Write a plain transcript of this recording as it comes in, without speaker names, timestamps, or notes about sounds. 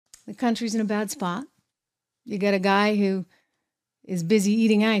The country's in a bad spot. You got a guy who is busy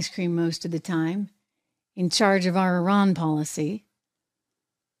eating ice cream most of the time, in charge of our Iran policy,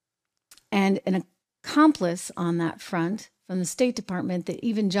 and an accomplice on that front from the State Department that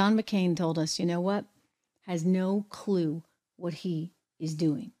even John McCain told us, you know what, has no clue what he is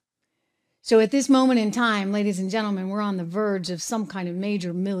doing. So at this moment in time, ladies and gentlemen, we're on the verge of some kind of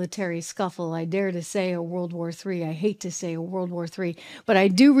major military scuffle. I dare to say a World War III. I hate to say a World War III, but I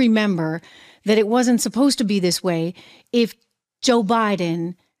do remember that it wasn't supposed to be this way if Joe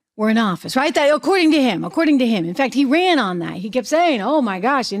Biden were in office, right? That, according to him. In fact, he ran on that. He kept saying, oh my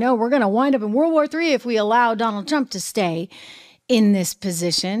gosh, we're going to wind up in World War III if we allow Donald Trump to stay in this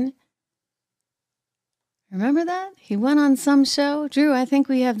position. Remember that? He went on some show. Drew, I think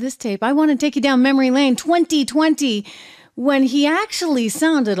we have this tape. I want to take you down memory lane, 2020, when he actually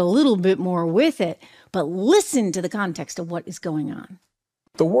sounded a little bit more with it. But listen to the context of what is going on.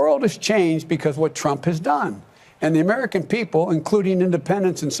 The world has changed because what Trump has done. And the American people, including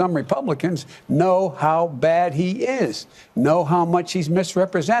independents and some Republicans, know how bad he is, know how much he's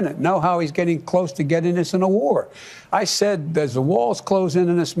misrepresented, know how he's getting close to getting us in a war. I said, as the walls close in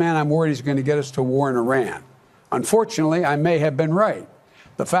on this man, I'm worried he's going to get us to war in Iran. Unfortunately, I may have been right.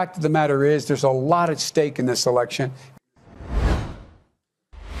 The fact of the matter is there's a lot at stake in this election.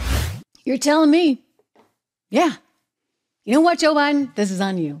 You're telling me? Yeah. You know what, Joe Biden? This is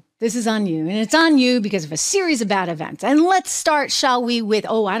on you. This is on you. And it's on you because of a series of bad events. And let's start, shall we, with,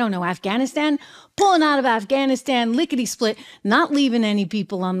 Afghanistan? Pulling out of Afghanistan, lickety-split, not leaving any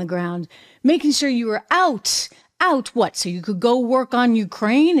people on the ground, making sure you were out. Out what? So you could go work on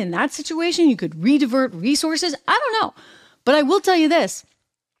Ukraine in that situation? You could redivert resources? I don't know. But I will tell you this.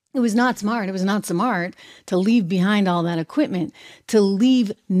 It was not smart. It was not smart to leave behind all that equipment, to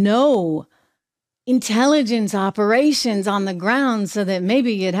leave no intelligence operations on the ground so that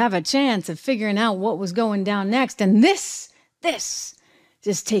maybe you'd have a chance of figuring out what was going down next. And this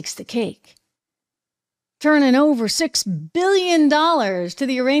just takes the cake. Turning over $6 billion to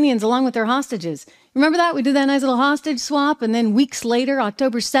the Iranians along with their hostages. Remember that? We did that nice little hostage swap, and then weeks later,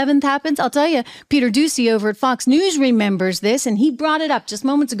 October 7th happens. I'll tell you, Peter Doocy over at Fox News remembers this, and he brought it up just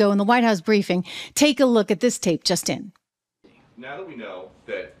moments ago in the White House briefing. Take a look at this tape just in. Now that we know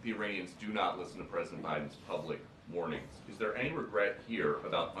that the Iranians do not listen to President Biden's public warnings, is there any regret here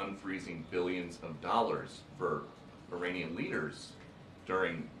about unfreezing billions of dollars for Iranian leaders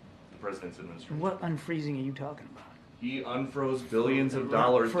during the president's administration? What unfreezing are you talking about? He unfroze billions of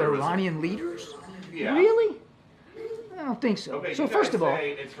dollars. For Iranian leaders? Yeah. Really? I don't think so. Okay, so you guys first of all,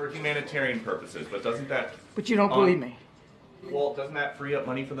 say it's for humanitarian purposes, but doesn't that... But you don't believe me. Well, doesn't that free up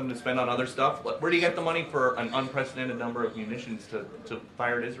money for them to spend on other stuff? Where do you get the money for an unprecedented number of munitions to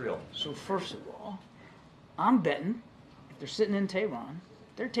fire at Israel? So first of all, I'm betting if they're sitting in Tehran,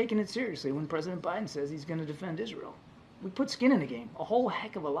 they're taking it seriously when President Biden says he's going to defend Israel. We put skin in the game, a whole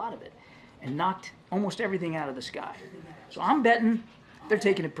heck of a lot of it, and knocked almost everything out of the sky. So I'm betting they're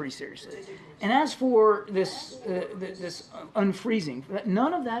taking it pretty seriously. And as for this unfreezing,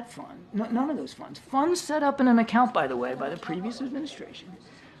 none of that fund, none of those funds set up in an account, by the way, by the previous administration,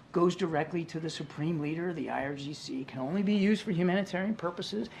 goes directly to the supreme leader, the IRGC, can only be used for humanitarian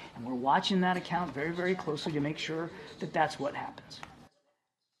purposes, and we're watching that account very, very closely to make sure that that's what happens.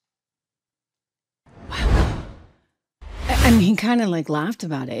 I mean, he kind of laughed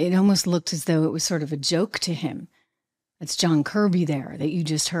about it. It almost looked as though it was sort of a joke to him. That's John Kirby there that you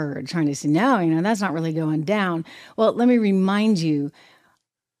just heard trying to say, no, that's not really going down. Well, let me remind you,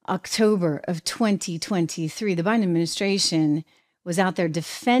 October of 2023, the Biden administration was out there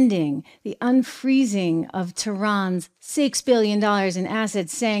defending the unfreezing of Tehran's $6 billion in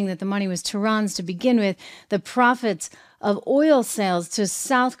assets, saying that the money was Tehran's to begin with. The profits of oil sales to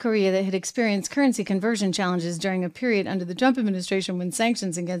South Korea that had experienced currency conversion challenges during a period under the Trump administration when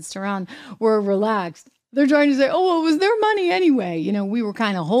sanctions against Tehran were relaxed. They're trying to say, oh, it was their money anyway. We were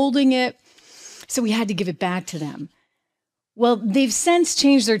kind of holding it, so we had to give it back to them. Well, they've since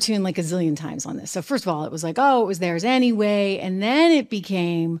changed their tune like a zillion times on this. So first of all, it was like, oh, it was theirs anyway. And then it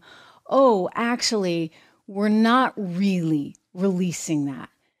became, oh, actually, we're not really releasing that.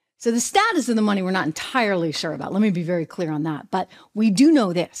 So the status of the money, we're not entirely sure about. Let me be very clear on that. But we do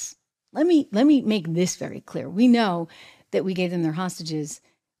know this. Let me make this very clear. We know that we gave them their hostages.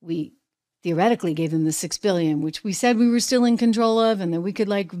 We theoretically gave them the $6 billion, which we said we were still in control of and that we could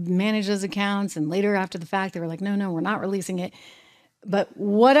manage those accounts. And later after the fact, they were like, no, we're not releasing it. But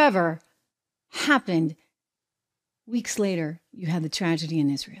whatever happened, weeks later, you had the tragedy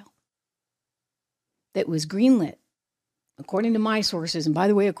in Israel that was greenlit, according to my sources, and by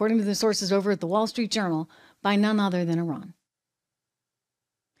the way, according to the sources over at the Wall Street Journal, by none other than Iran.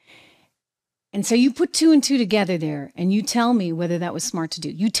 And so you put two and two together there, and you tell me whether that was smart to do.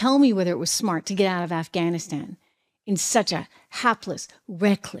 You tell me whether it was smart to get out of Afghanistan in such a hapless,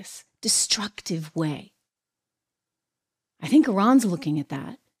 reckless, destructive way. I think Iran's looking at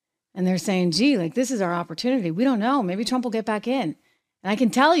that, and they're saying, gee, like, this is our opportunity. We don't know. Maybe Trump will get back in. And I can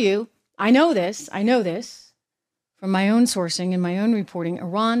tell you, I know this from my own sourcing and my own reporting.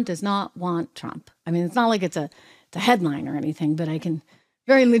 Iran does not want Trump. I mean, it's not like it's a headline or anything, but I can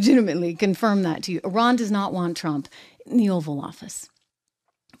very legitimately confirm that to you. Iran does not want Trump in the Oval Office.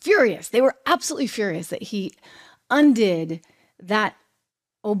 Furious. They were absolutely furious that he undid that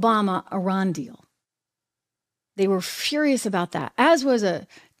Obama-Iran deal. They were furious about that, as was a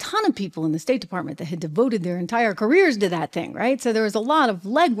ton of people in the State Department that had devoted their entire careers to that thing, right? So there was a lot of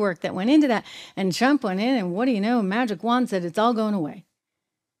legwork that went into that. And Trump went in, and what do you know? Magic wand said it's all going away.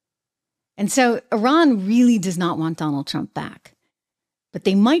 And so Iran really does not want Donald Trump back. But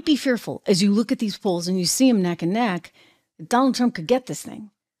they might be fearful as you look at these polls and you see them neck and neck, that Donald Trump could get this thing.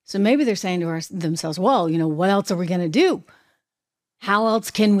 So maybe they're saying to themselves, well, you know, what else are we going to do? How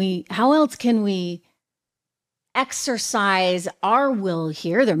else can we exercise our will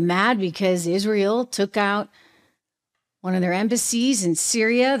here? They're mad because Israel took out one of their embassies in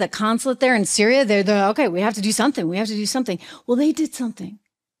Syria, the consulate there in Syria. They're okay, we have to do something. We have to do something. Well, they did something.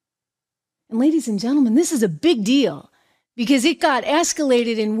 And ladies and gentlemen, this is a big deal because it got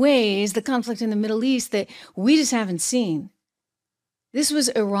escalated in ways, the conflict in the Middle East, that we just haven't seen. This was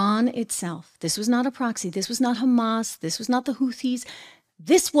Iran itself. This was not a proxy. This was not Hamas. This was not the Houthis.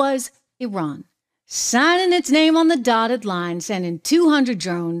 This was Iran, signing its name on the dotted line, sending 200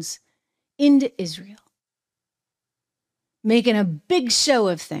 drones into Israel, making a big show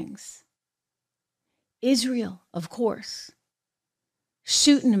of things. Israel, of course,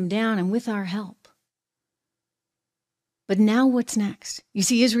 shooting them down, and with our help. But now what's next? You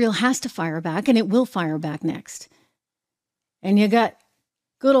see, Israel has to fire back, and it will fire back next. And you got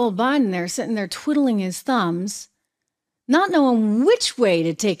good old Biden there sitting there twiddling his thumbs, not knowing which way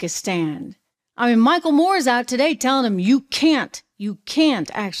to take a stand. I mean, Michael Moore's out today telling him you can't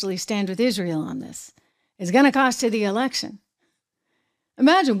actually stand with Israel on this. It's going to cost you the election.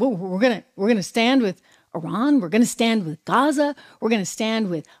 Imagine, we're going to stand with Iran. We're going to stand with Gaza. We're going to stand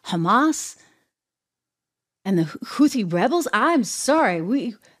with Hamas and the Houthi rebels. I'm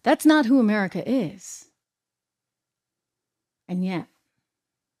sorry, that's not who America is. And yet,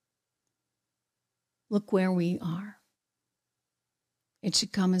 look where we are. It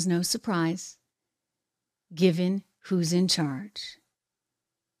should come as no surprise, given who's in charge,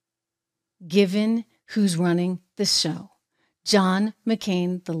 given who's running the show. John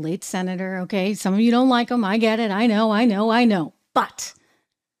McCain, the late senator, okay? Some of you don't like him. I get it. I know. But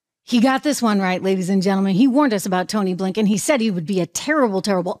he got this one right, ladies and gentlemen. He warned us about Tony Blinken. He said he would be a terrible,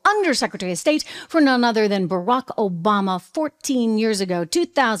 terrible undersecretary of state for none other than Barack Obama 14 years ago,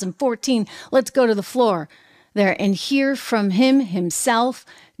 2014. Let's go to the floor there and hear from him himself,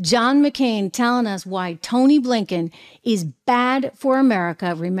 John McCain, telling us why Tony Blinken is bad for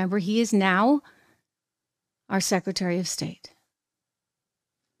America. Remember, he is now our Secretary of State.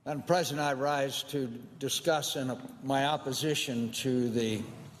 Madam President, I rise to discuss my opposition to the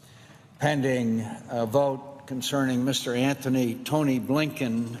pending vote concerning Mr. Tony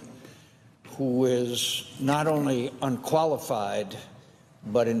Blinken, who is not only unqualified,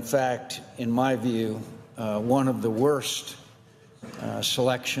 but in fact, in my view, one of the worst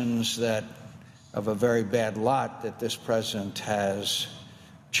selections of a very bad lot that this president has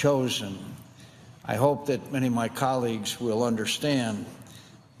chosen. I hope that many of my colleagues will understand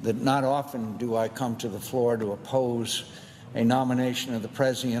that not often do I come to the floor to oppose a nomination of the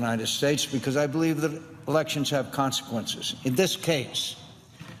President of the United States, because I believe that elections have consequences. In this case,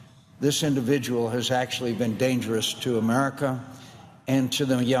 this individual has actually been dangerous to America and to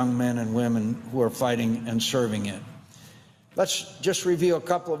the young men and women who are fighting and serving it. Let's just review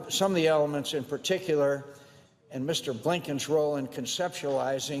some of the elements in particular and Mr. Blinken's role in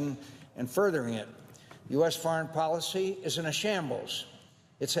conceptualizing and furthering it. U.S. foreign policy is in a shambles.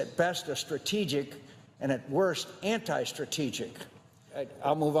 It's at best a strategic and at worst anti-strategic.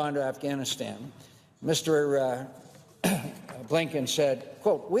 I'll move on to Afghanistan. Mr. Blinken said,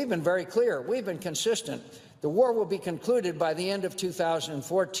 quote, "We've been very clear. We've been consistent. The war will be concluded by the end of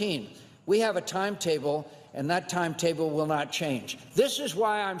 2014. We have a timetable, and that timetable will not change." This is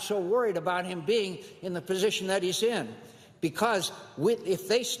why I'm so worried about him being in the position that he's in. Because if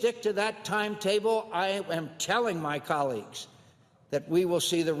they stick to that timetable, I am telling my colleagues that we will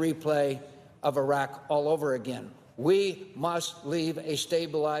see the replay of Iraq all over again. We must leave a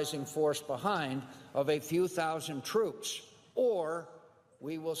stabilizing force behind of a few thousand troops, or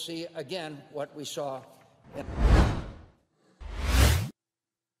we will see again what we saw.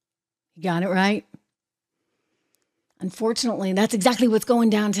 You got it right. Unfortunately, that's exactly what's going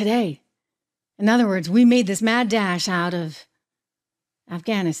down today. In other words, we made this mad dash out of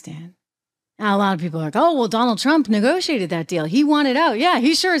Afghanistan. Now, a lot of people are like, oh, well, Donald Trump negotiated that deal. He wanted out. Yeah,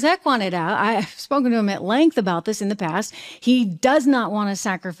 he sure as heck wanted out. I've spoken to him at length about this in the past. He does not want to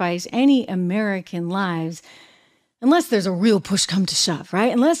sacrifice any American lives unless there's a real push come to shove,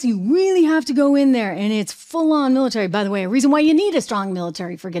 right? Unless you really have to go in there and it's full-on military. By the way, a reason why you need a strong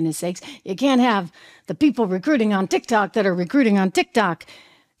military, for goodness sakes. You can't have the people recruiting on TikTok that are recruiting on TikTok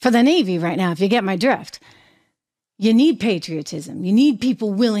for the Navy right now, if you get my drift. You need patriotism. You need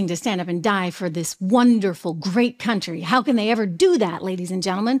people willing to stand up and die for this wonderful, great country. How can they ever do that, ladies and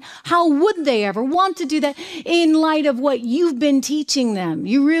gentlemen? How would they ever want to do that in light of what you've been teaching them?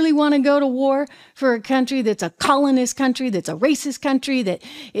 You really want to go to war for a country that's a colonist country, that's a racist country, that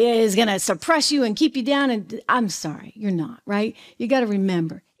is going to suppress you and keep you down? And I'm sorry, you're not, right? You got to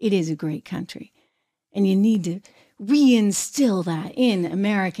remember, it is a great country. And you need to reinstill that in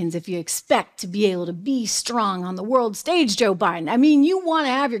Americans if you expect to be able to be strong on the world stage, Joe Biden. I mean, you want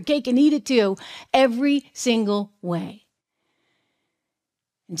to have your cake and eat it too, every single way.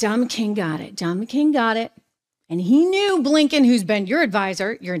 And John McCain got it. John McCain got it. And he knew Blinken, who's been your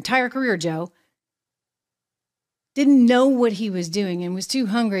advisor your entire career, Joe, didn't know what he was doing and was too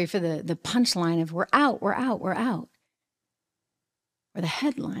hungry for the punchline of we're out, we're out, we're out. Or the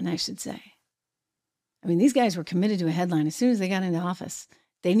headline, I should say. I mean, these guys were committed to a headline as soon as they got into office.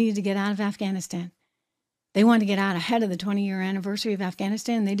 They needed to get out of Afghanistan. They wanted to get out ahead of the 20-year anniversary of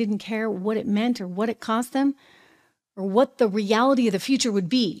Afghanistan. They didn't care what it meant or what it cost them or what the reality of the future would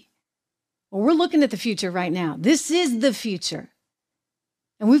be. Well, we're looking at the future right now. This is the future.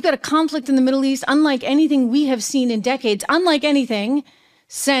 And we've got a conflict in the Middle East unlike anything we have seen in decades, unlike anything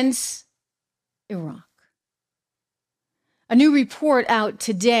since Iraq. A new report out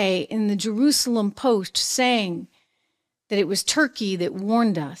today in the Jerusalem Post saying that it was Turkey that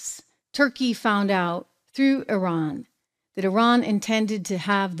warned us. Turkey found out through Iran that Iran intended to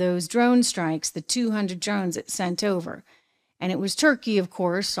have those drone strikes, the 200 drones it sent over. And it was Turkey, of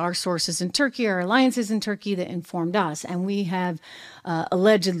course, our sources in Turkey, our alliances in Turkey that informed us. And we have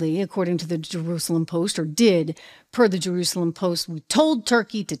allegedly, according to the Jerusalem Post, or did, per the Jerusalem Post, we told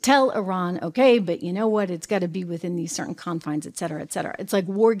Turkey to tell Iran, okay, but you know what? It's got to be within these certain confines, et cetera, et cetera. It's like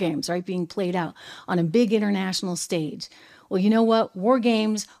war games, right, being played out on a big international stage. Well, you know what? War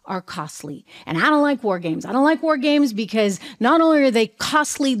games are costly. And I don't like war games. I don't like war games because not only are they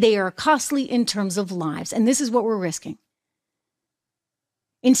are costly in terms of lives. And this is what we're risking.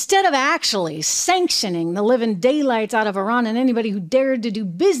 Instead of actually sanctioning the living daylights out of Iran and anybody who dared to do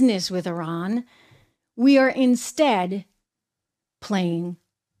business with Iran, we are instead playing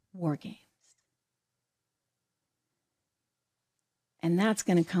war games. And that's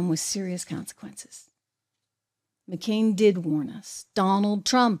going to come with serious consequences. McCain did warn us. Donald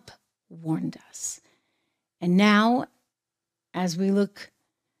Trump warned us. And now, as we look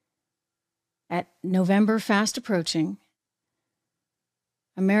at November fast approaching,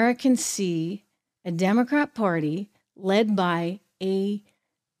 Americans see a Democrat Party led by a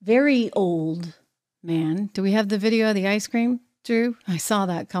very old man. Do we have the video of the ice cream, Drew? I saw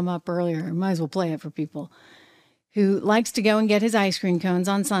that come up earlier. I might as well play it for people. Who likes to go and get his ice cream cones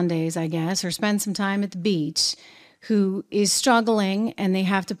on Sundays, I guess, or spend some time at the beach, who is struggling and they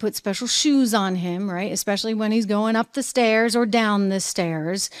have to put special shoes on him, right? Especially when he's going up the stairs or down the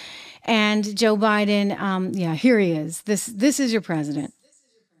stairs. And Joe Biden, here he is. This is your president.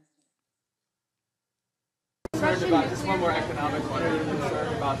 About just one more economic one. Are you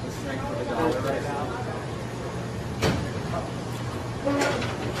concerned about the strength of the dollar right now?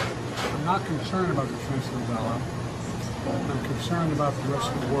 I'm not concerned about the strength of the dollar. I'm concerned about the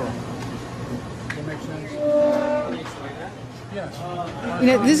rest of the world. Does that make sense? Can you explain that? Yes. You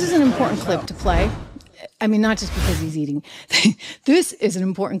know, this is an important clip to play. I mean, not just because he's eating. This is an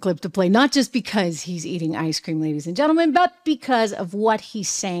important clip to play, not just because he's eating ice cream, ladies and gentlemen, but because of what he's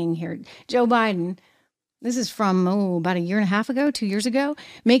saying here. Joe Biden, this is from, about a year and a half ago, 2 years ago,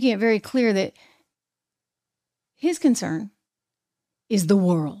 making it very clear that his concern is the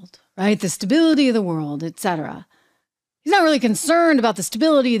world, right? The stability of the world, etc. He's not really concerned about the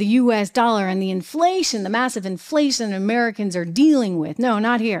stability of the U.S. dollar and the inflation, the massive inflation Americans are dealing with. No,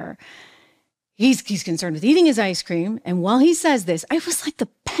 not here. He's concerned with eating his ice cream. And while he says this, it was like the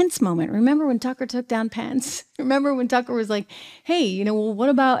Pence moment. Remember when Tucker took down Pence? Remember when Tucker was like, hey, well, what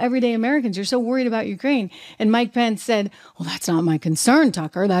about everyday Americans? You're so worried about Ukraine. And Mike Pence said, well, that's not my concern,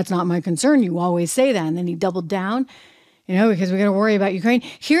 Tucker. That's not my concern. You always say that. And then he doubled down. because we got to worry about Ukraine.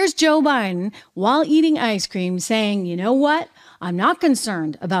 Here's Joe Biden while eating ice cream saying, you know what? I'm not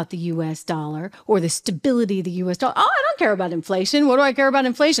concerned about the U.S. dollar or the stability of the U.S. dollar. Oh, I don't care about inflation. What do I care about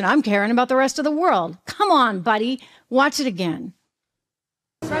inflation? I'm caring about the rest of the world. Come on, buddy. Watch it again.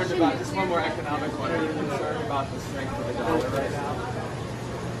 Concerned about just one more economic one. Are you concerned about the strength of the dollar right now?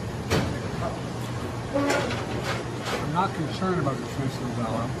 I'm not concerned about the strength of the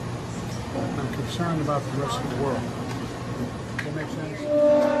dollar. I'm concerned about the rest of the world. Does that make sense?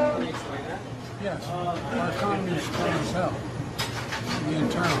 Can you explain that? Yes. Our economy is strong as hell. The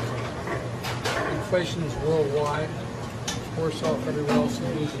internal. Inflation is worldwide. It's worse off everywhere else in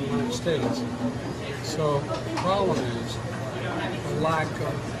the United States. So the problem is a lack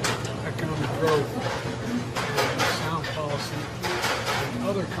of economic growth and sound policy in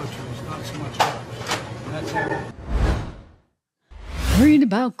other countries, not so much ours. And that's how. Worried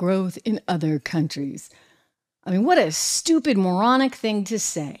about growth in other countries. I mean, what a stupid, moronic thing to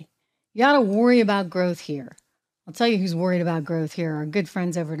say. You ought to worry about growth here. I'll tell you who's worried about growth here. Our good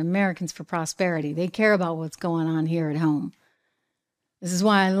friends over at Americans for Prosperity. They care about what's going on here at home. This is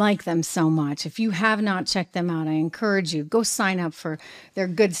why I like them so much. If you have not checked them out, I encourage you, go sign up for their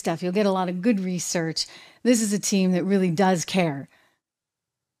good stuff. You'll get a lot of good research. This is a team that really does care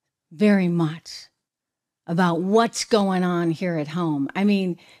very much about what's going on here at home. I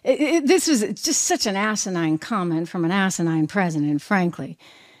mean, this was just such an asinine comment from an asinine president, frankly,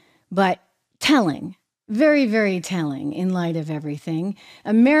 but telling, very, very telling in light of everything.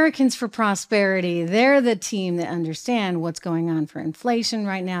 Americans for Prosperity, they're the team that understand what's going on for inflation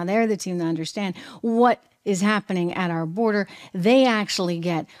right now. They're the team that understand what is happening at our border. They actually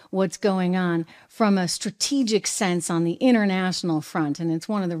get what's going on from a strategic sense on the international front. And it's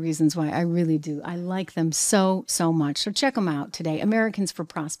one of the reasons why I really do. I like them so, so much. So check them out today,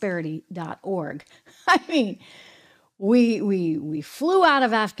 americansforprosperity.org. I mean, we flew out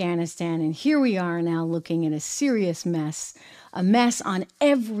of Afghanistan, and here we are now looking at a serious mess, a mess on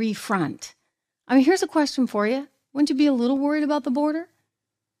every front. I mean, here's a question for you. Wouldn't you be a little worried about the border?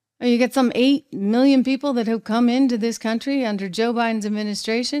 You get some 8 million people that have come into this country under Joe Biden's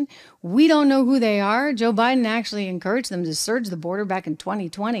administration. We don't know who they are. Joe Biden actually encouraged them to surge the border back in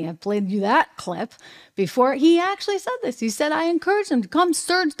 2020. I've played you that clip before. He actually said this. He said, I encourage them to come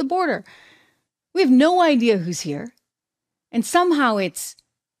surge the border. We have no idea who's here. And somehow it's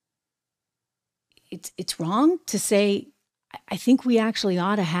wrong to say, I think we actually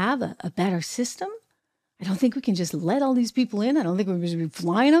ought to have a better system. I don't think we can just let all these people in. I don't think we should be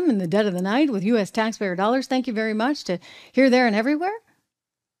flying them in the dead of the night with U.S. taxpayer dollars. Thank you very much to here, there, and everywhere.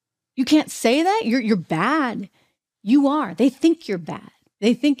 You can't say that. You're bad. You are. They think you're bad.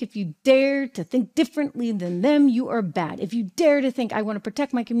 They think if you dare to think differently than them, you are bad. If you dare to think, I want to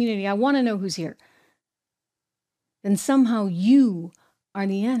protect my community, I want to know who's here, then somehow you are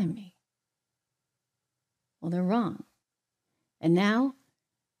the enemy. Well, they're wrong. And now,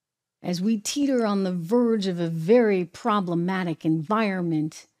 as we teeter on the verge of a very problematic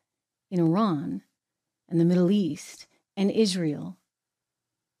environment in Iran and the Middle East and Israel,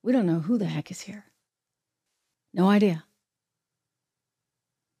 we don't know who the heck is here. No idea.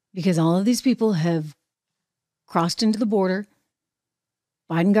 Because all of these people have crossed into the border.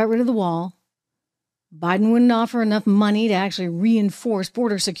 Biden got rid of the wall. Biden wouldn't offer enough money to actually reinforce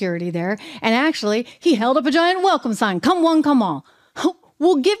border security there. And actually, he held up a giant welcome sign. Come one, come all.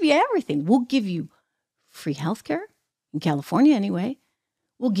 We'll give you everything. We'll give you free health care, in California anyway.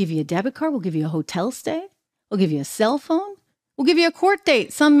 We'll give you a debit card. We'll give you a hotel stay. We'll give you a cell phone. We'll give you a court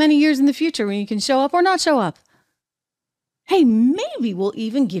date some many years in the future when you can show up or not show up. Hey, maybe we'll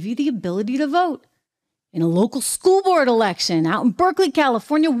even give you the ability to vote in a local school board election out in Berkeley,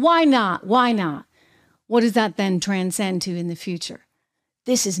 California. Why not? Why not? What does that then transcend to in the future?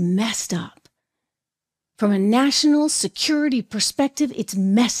 This is messed up. From a national security perspective, it's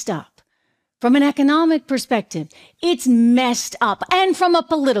messed up. From an economic perspective, it's messed up. And from a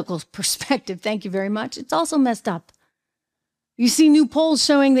political perspective, thank you very much, it's also messed up. You see new polls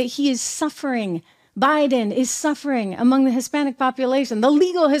showing that he is suffering. Biden is suffering among the Hispanic population, the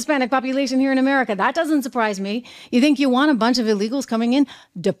legal Hispanic population here in America. That doesn't surprise me. You think you want a bunch of illegals coming in,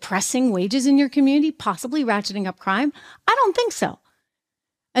 depressing wages in your community, possibly ratcheting up crime? I don't think so.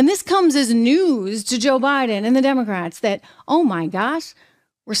 And this comes as news to Joe Biden and the Democrats that, oh my gosh,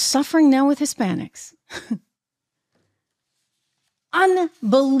 we're suffering now with Hispanics.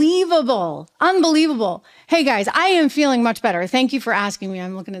 Unbelievable. Unbelievable. Hey guys, I am feeling much better. Thank you for asking me.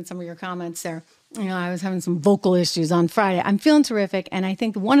 I'm looking at some of your comments there. You know, I was having some vocal issues on Friday. I'm feeling terrific. And I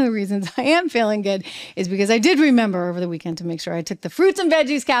think one of the reasons I am feeling good is because I did remember over the weekend to make sure I took the fruits and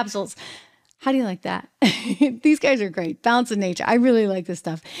veggies capsules. How do you like that? These guys are great. Balance of nature. I really like this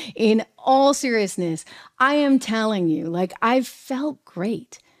stuff. In all seriousness, I am telling you, like, I've felt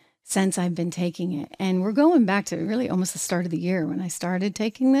great since I've been taking it. And we're going back to really almost the start of the year when I started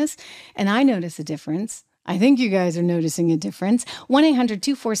taking this. And I notice a difference. I think you guys are noticing a difference.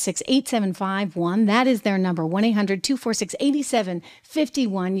 1-800-246-8751. That is their number.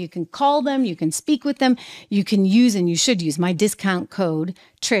 1-800-246-8751. You can call them. You can speak with them. You can use, and you should use, my discount code,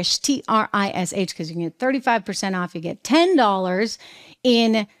 Trish, Trish, because you can get 35% off. You get $10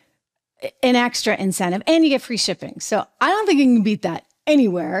 in an extra incentive, and you get free shipping. So I don't think you can beat that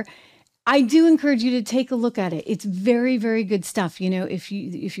anywhere. I do encourage you to take a look at it. It's very, very good stuff. You know, if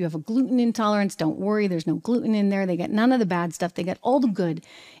you have a gluten intolerance, don't worry. There's no gluten in there. They get none of the bad stuff. They get all the good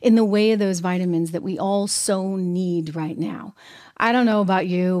in the way of those vitamins that we all so need right now. I don't know about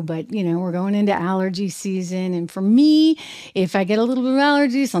you, but, you know, we're going into allergy season. And for me, if I get a little bit of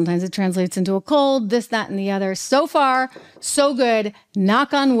allergy, sometimes it translates into a cold, this, that, and the other. So far, so good.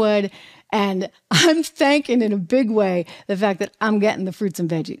 Knock on wood. And I'm thanking in a big way the fact that I'm getting the fruits and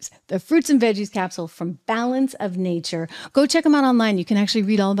veggies. The fruits and veggies capsule from Balance of Nature. Go check them out online. You can actually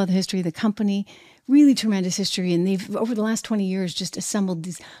read all about the history of the company. Really tremendous history. And they've, over the last 20 years, just assembled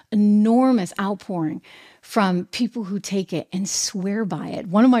this enormous outpouring from people who take it and swear by it.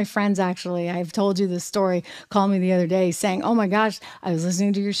 One of my friends, actually, I've told you this story, called me the other day saying, oh my gosh, I was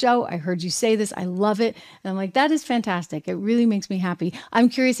listening to your show. I heard you say this. I love it. And I'm like, that is fantastic. It really makes me happy. I'm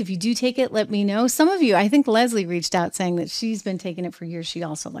curious, if you do take it, let me know. Some of you, I think Leslie reached out saying that she's been taking it for years. She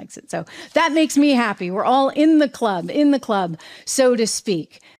also likes it. So that makes me happy. We're all in the club, so to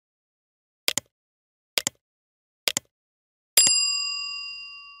speak.